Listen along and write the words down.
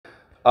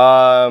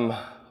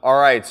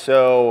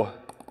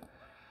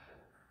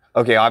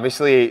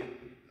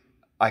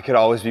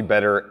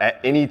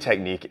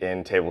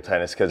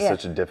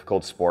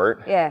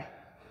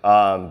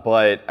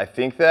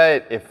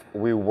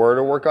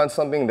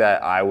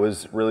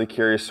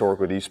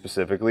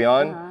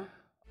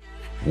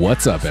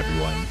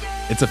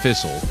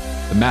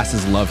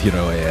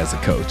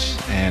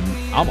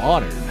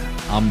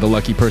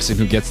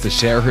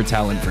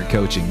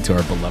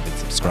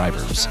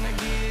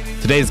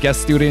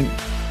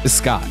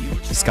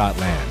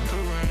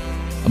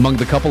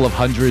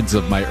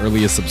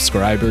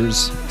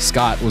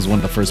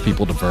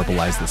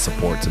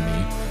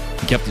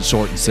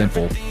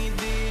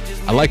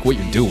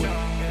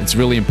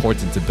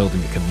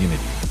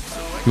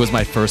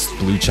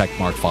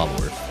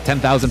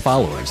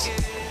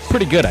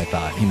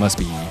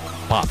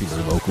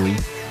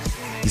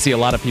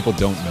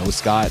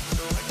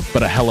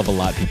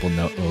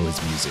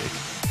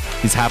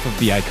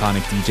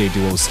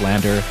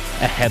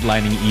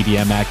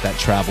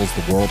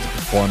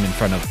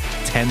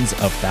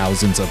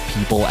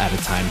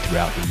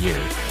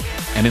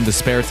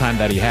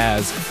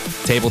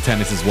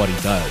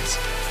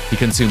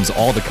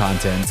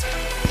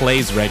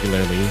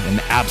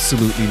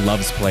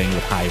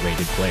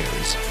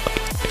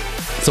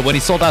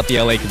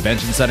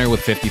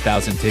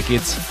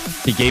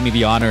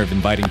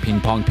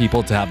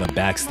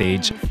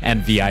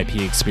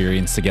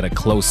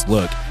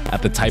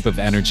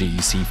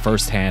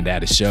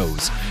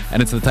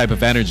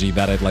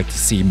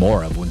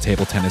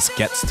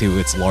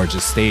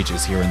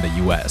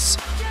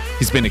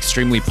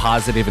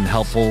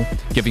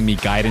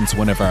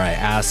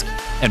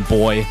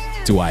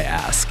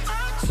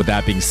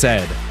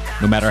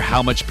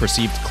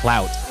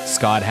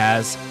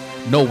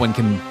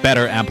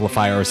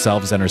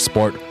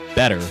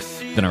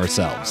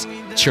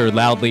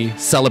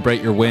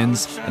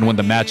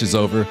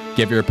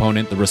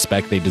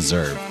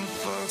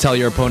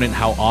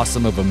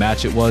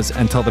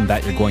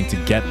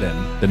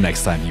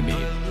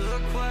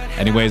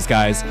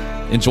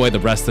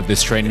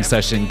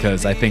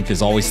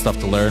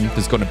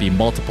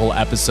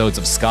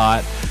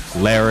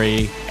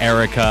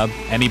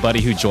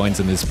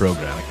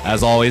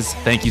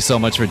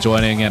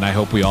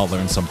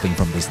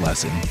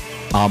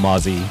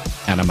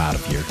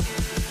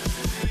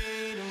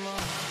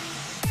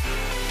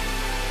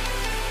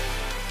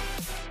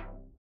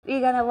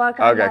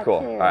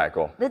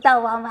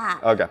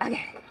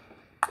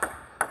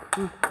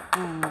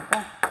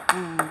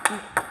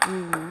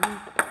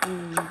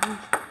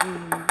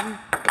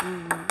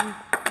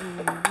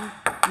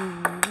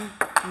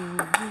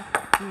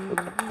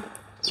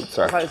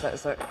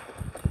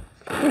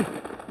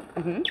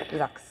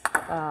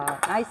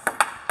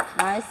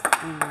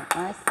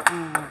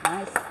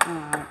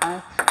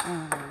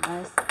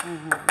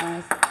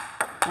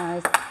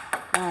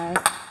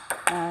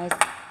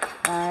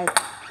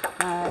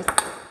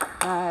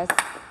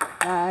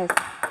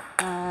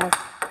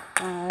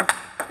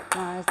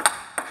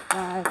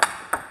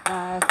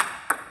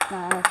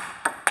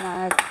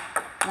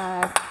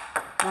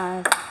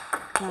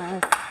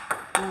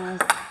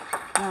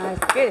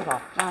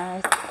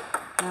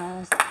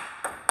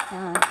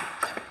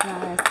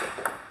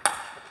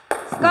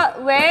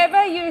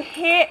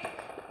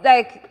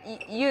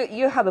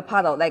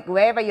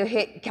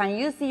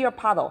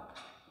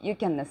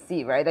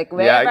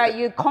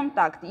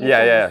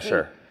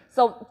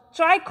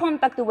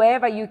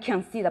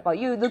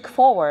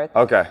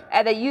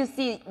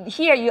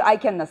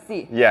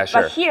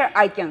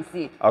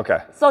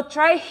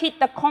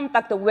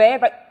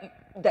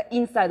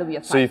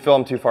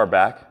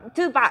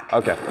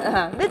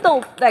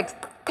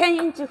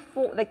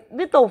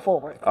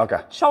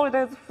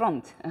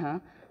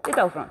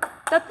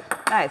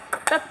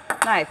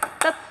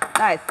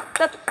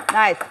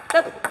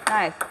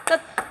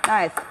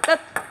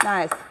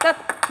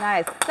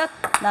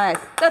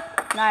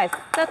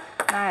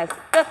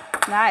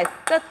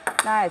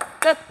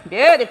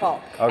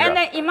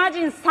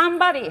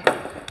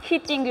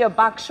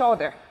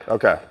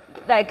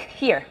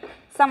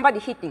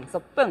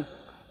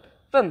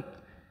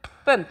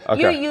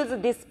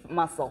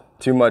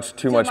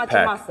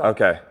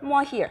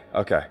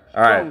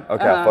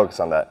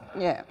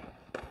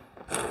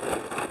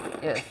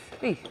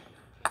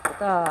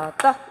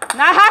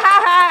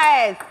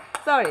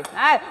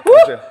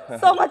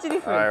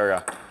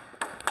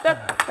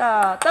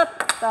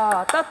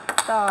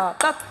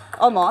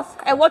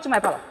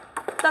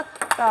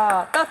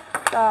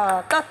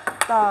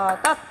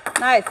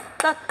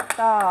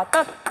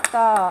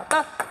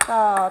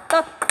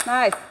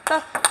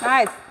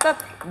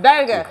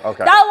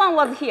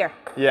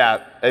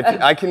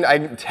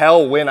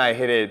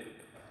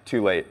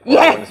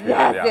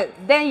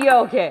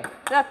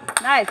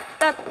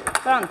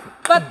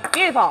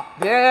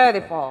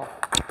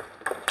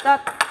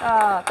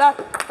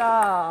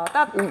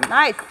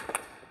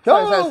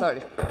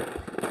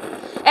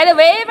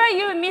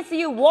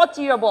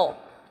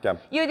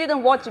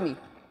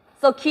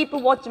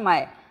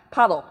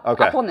paddle.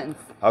 Okay. Opponents.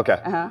 Okay.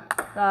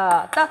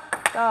 Da, da,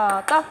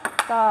 da, da,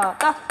 da,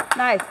 da.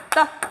 Nice.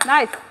 Da,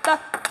 nice. Da,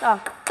 da,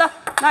 da.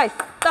 Nice.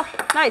 Da,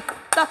 nice.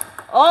 Da.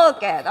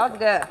 Okay, that's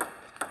good.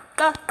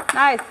 Da,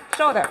 nice.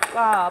 Shoulder.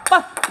 Ba,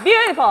 ba.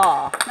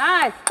 Beautiful.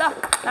 Nice. Da,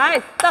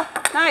 nice. Da,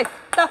 nice.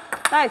 Da,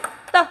 nice.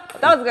 Da.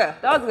 That was good.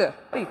 That was good.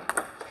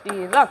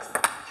 Relax.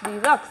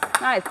 Relax.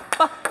 Nice.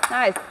 Ba,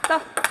 nice. Da,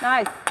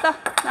 nice. Da,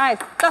 nice.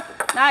 Da,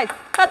 nice.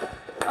 Cut.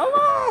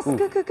 Almost.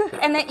 Good, good, good.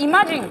 And then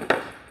imagine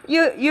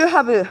you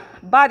have a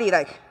body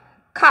like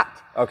cut.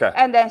 Okay.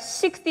 And then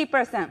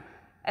 60%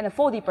 and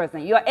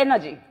 40% your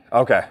energy.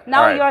 Okay.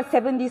 Now All right.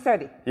 you're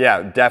 70-30.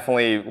 Yeah,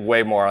 definitely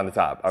way more on the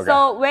top. Okay.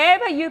 So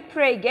wherever you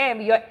play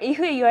game, if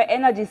your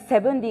energy is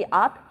 70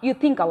 up, you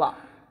think a lot.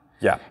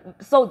 Yeah.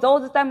 So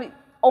those times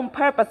on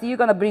purpose, you're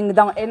gonna bring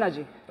down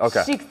energy.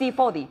 Okay.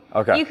 60-40.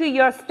 Okay. If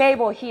you're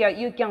stable here,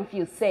 you can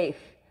feel safe.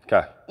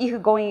 Okay. If you're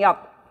going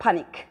up,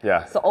 panic.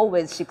 Yeah. So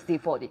always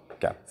 60-40.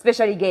 Okay.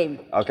 Especially game.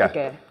 Okay.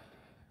 Okay.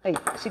 Hey,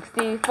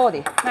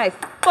 60-40. Nice.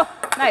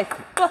 Nice.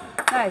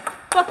 Nice.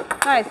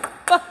 Nice.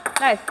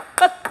 Nice.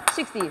 Cut.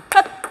 60.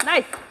 Cut.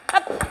 Nice.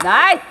 Cut.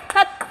 Nice.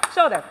 Cut.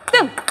 Shoulder.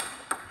 Dum.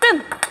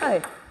 Dum.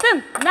 Hey.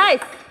 Dum.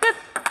 Nice. Good.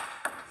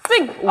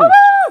 Swing.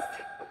 Almost.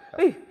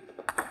 Hey.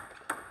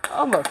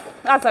 Almost.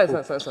 Ah, sorry.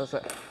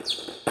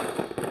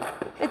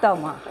 Little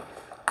more.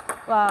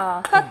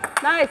 Wow.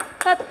 Cut. Nice.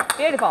 Cut.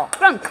 Beautiful.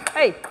 Front.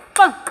 Hey.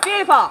 Front.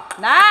 Beautiful.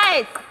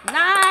 Nice.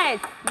 Nice.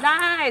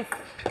 Nice.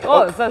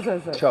 Oh, sorry. Go.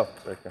 There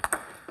you go.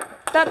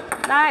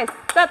 That nice.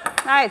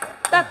 That nice.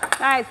 That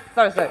nice.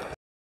 Sorry.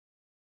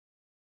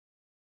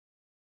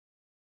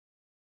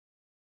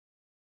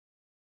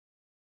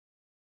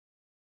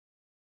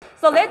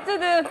 So let's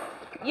do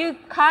you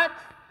cut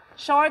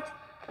short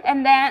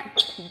and then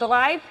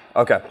drive.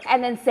 Okay.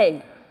 And then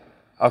same.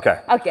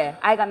 Okay. Okay,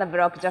 I'm gonna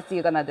block, just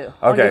you're gonna do.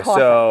 Okay,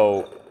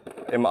 so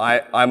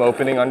I'm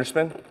opening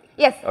underspin?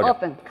 Yes, Okay.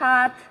 open,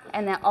 cut,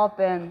 and then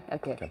open.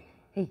 Okay.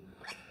 Hey.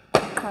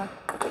 Cut,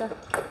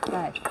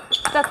 nice.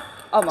 That,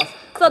 almost.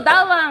 So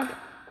that one,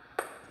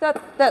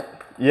 that.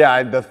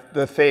 Yeah,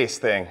 the face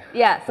thing.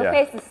 Yeah, so Yeah.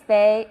 face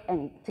stay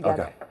and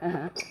together.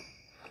 Okay.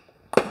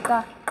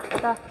 Da.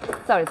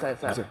 Sorry.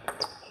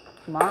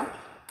 Come on.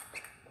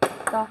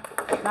 Da,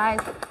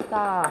 nice.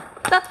 Da.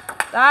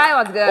 That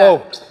was good.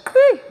 Oh.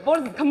 Hey,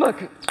 ball come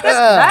back.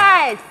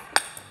 Nice.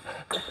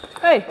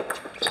 Hey.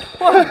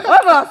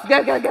 Almost.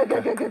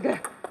 Good.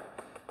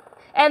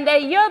 And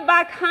then your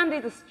backhand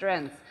is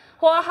strength.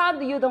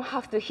 Forehand, you don't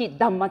have to hit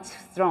that much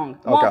strong.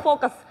 More Okay.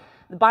 focus,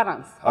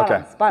 balance.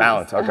 Okay.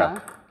 Balance. Okay.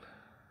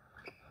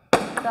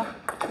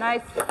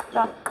 Nice.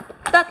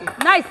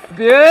 Nice.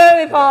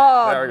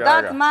 Beautiful. There we go,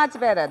 That's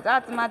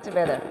much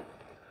better.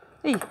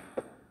 Hey.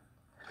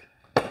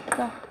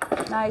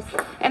 Nice.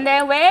 And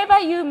then wherever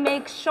you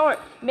make short,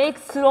 make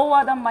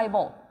slower than my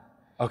ball.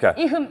 Okay.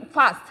 If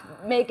fast,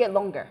 make it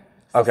longer.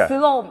 So Okay.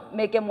 slow,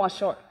 make it more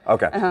short.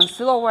 Okay.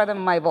 Slower than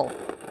my ball.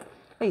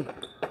 Hey.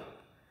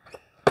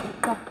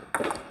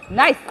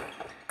 Nice.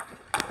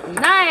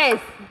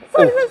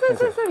 Sorry.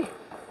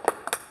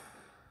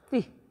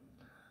 Hey.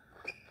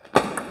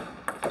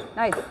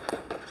 Nice.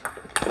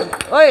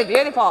 Oh,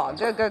 beautiful.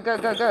 Good.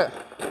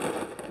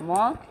 Come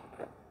on.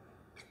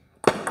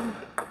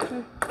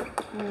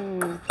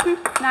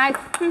 Nice.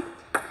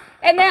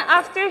 And then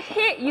after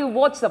hit, you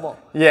watch the ball.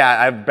 Yeah,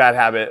 I have a bad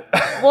habit.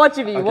 Watch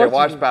me. Okay,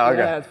 watch ball.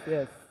 Okay.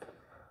 Yes.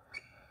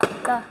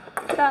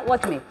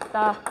 Watch me.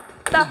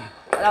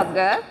 That's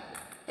good.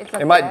 It's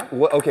okay.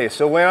 Okay,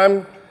 so when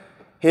I'm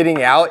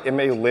hitting out, am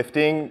I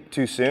lifting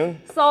too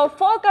soon? So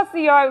focus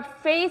your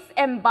face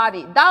and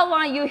body. That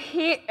one you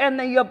hit and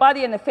then your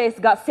body and the face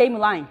got same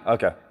line.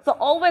 Okay. So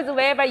always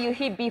wherever you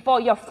hit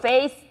before your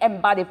face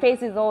and body,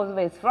 face is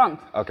always front.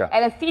 Okay.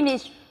 And then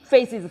finish,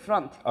 face is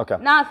front. Okay.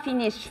 Not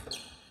finish,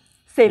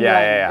 same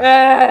line. Yeah.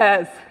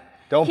 Yes.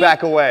 Don't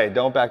back away.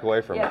 Don't back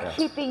away from it. Yeah,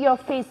 keep your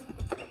face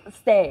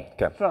stay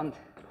front.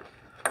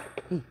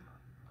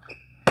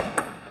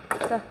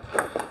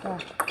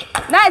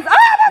 Nice.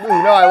 Oh, Ooh,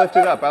 no, I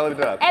lifted up.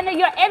 And then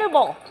your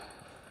elbow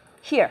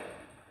here.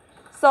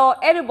 So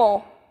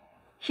elbow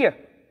here.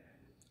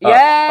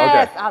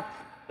 Yes, okay. up.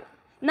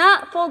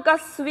 Now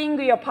focus, swing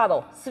your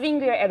paddle.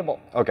 Swing your elbow.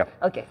 Okay.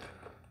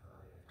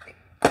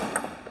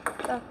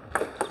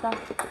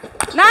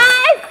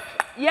 Nice!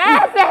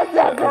 Yes.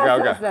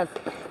 Okay.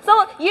 So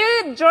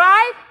you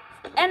drive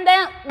and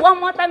then one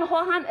more time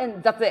forehand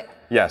and that's it.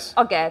 Yes.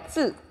 Okay,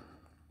 2.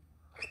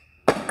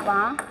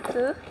 1,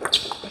 2,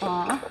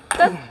 1,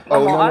 2.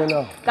 Oh, more.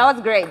 no. That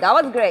was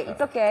great.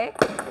 It's okay.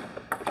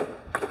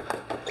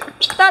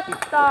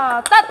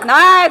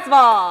 Nice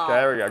ball. Okay,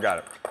 there we go. Got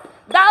it.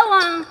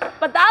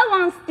 That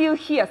one's still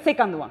here.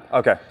 Second one.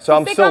 Okay, so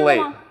I'm still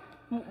late.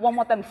 One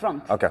more time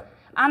front. Okay.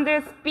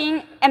 Under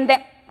spin and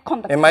then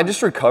contact. Am I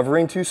just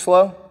recovering too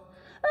slow?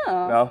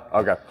 Oh. No?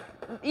 Okay.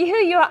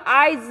 If your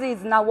eyes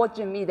is not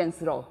watching me, then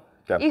slow.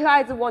 Okay. If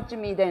eyes watch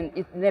me, then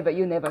you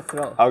never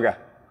slow. Okay.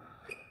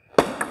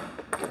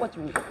 Watch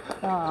me.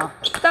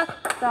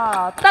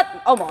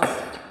 Almost.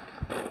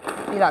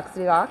 Relax.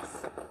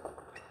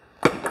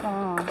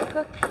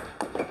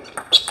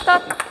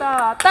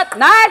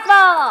 Nice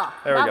ball.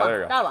 There we go, there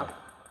we go. That one.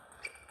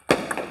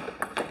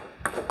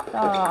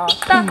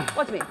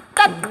 Watch me.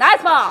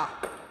 Nice ball.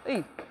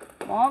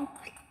 One.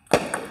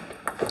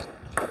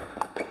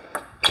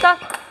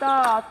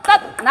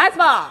 Nice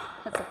ball.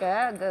 That's okay.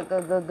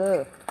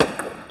 Good.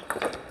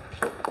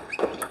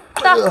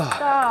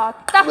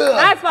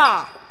 Nice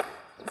ball.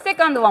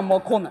 Second one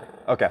more corner.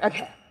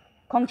 Okay.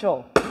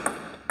 Control.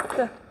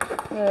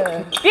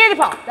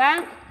 Beautiful.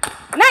 Then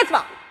nice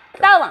ball.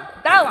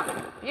 That one.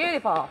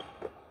 Beautiful.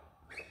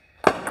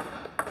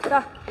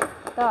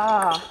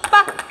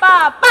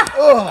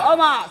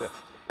 Almost.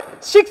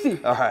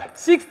 60. All right.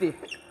 60.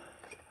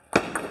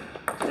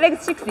 Leg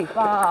 60.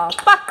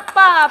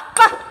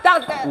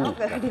 That's good.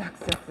 Okay, relax.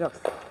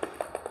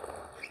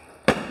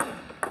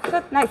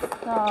 Good, nice.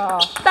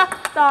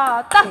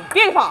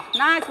 Beautiful.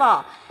 Nice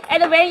ball.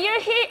 And when you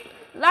hit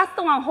last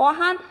one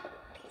forehand,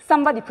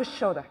 somebody push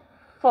shoulder.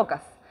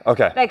 Focus.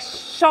 Okay. Like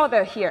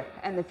shoulder here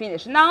and then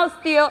finish. Now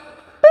still,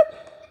 boop,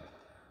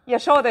 your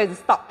shoulder is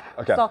stop.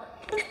 Okay. So,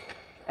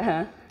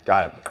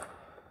 Got it.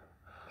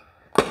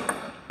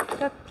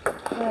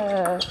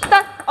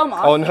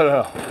 Almost. Oh,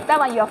 no. That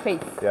one your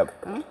face.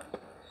 Yep.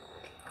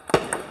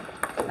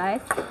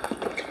 Nice.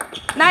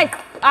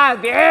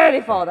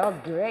 Beautiful. That was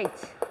great.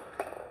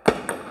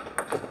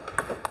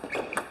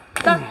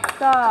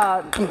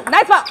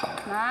 Nice ball.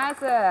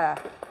 Nice.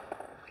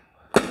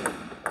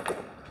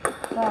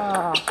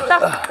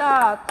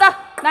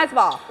 Nice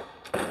ball.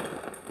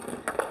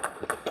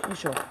 You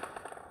sure?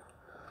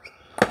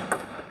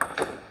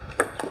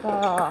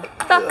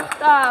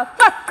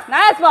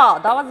 Nice ball.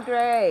 That was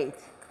great.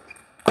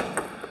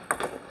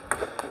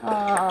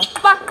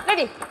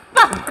 Ready.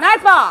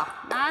 Nice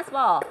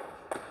ball.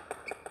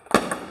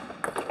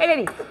 Hey,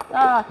 ready.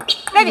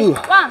 Ready. Ooh.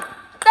 One.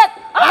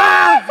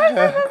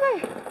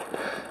 Sorry.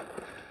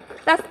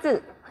 That's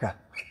two. Okay.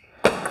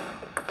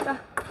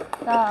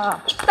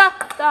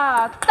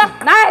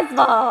 Nice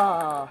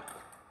ball.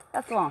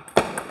 That's one.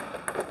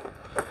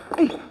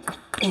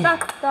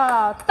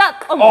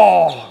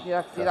 Oh.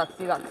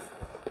 Relax.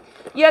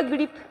 Your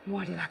grip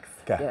more relaxed.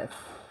 Okay. Yes.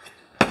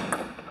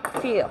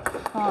 Feel.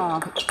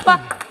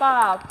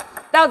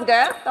 That was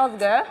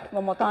good.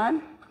 One more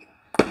time.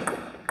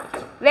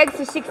 Legs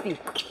to 60.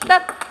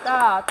 Nice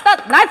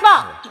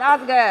ball. That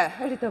was good.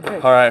 A little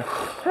break. All right.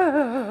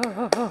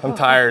 I'm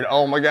tired.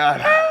 Oh my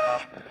God.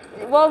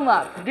 Warm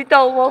up.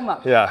 Little warm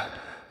up. Yeah.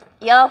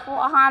 Your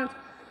forehand,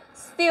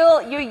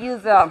 still you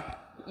use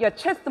your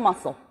chest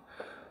muscle.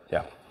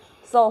 Yeah.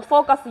 So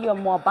focus your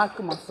more back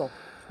muscle.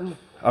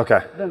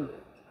 Okay. Boom.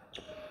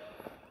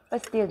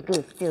 But still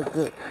good.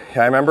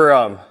 Yeah, I remember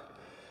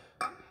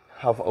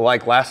how,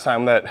 like last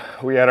time that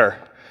we had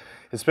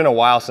it's been a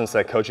while since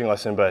that coaching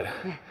lesson, but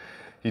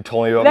you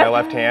told me about my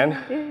left hand.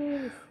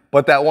 Yes.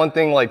 But that one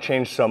thing like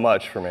changed so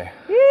much for me.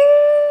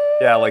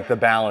 Yeah, like the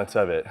balance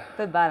of it.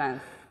 The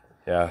balance.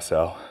 Yeah,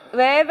 so.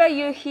 Wherever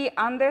you hit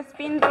under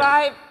spin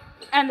drive,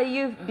 and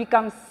you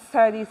become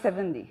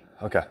 30-70.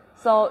 Okay.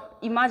 So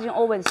imagine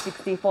always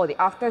 60-40.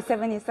 After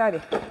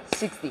 70-30,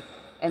 60,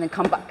 and then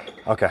come back.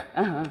 Okay.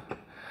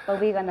 But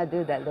we're gonna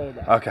do that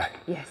later. Okay.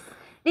 Yes.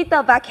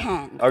 Little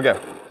backhand. Okay.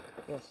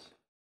 Yes.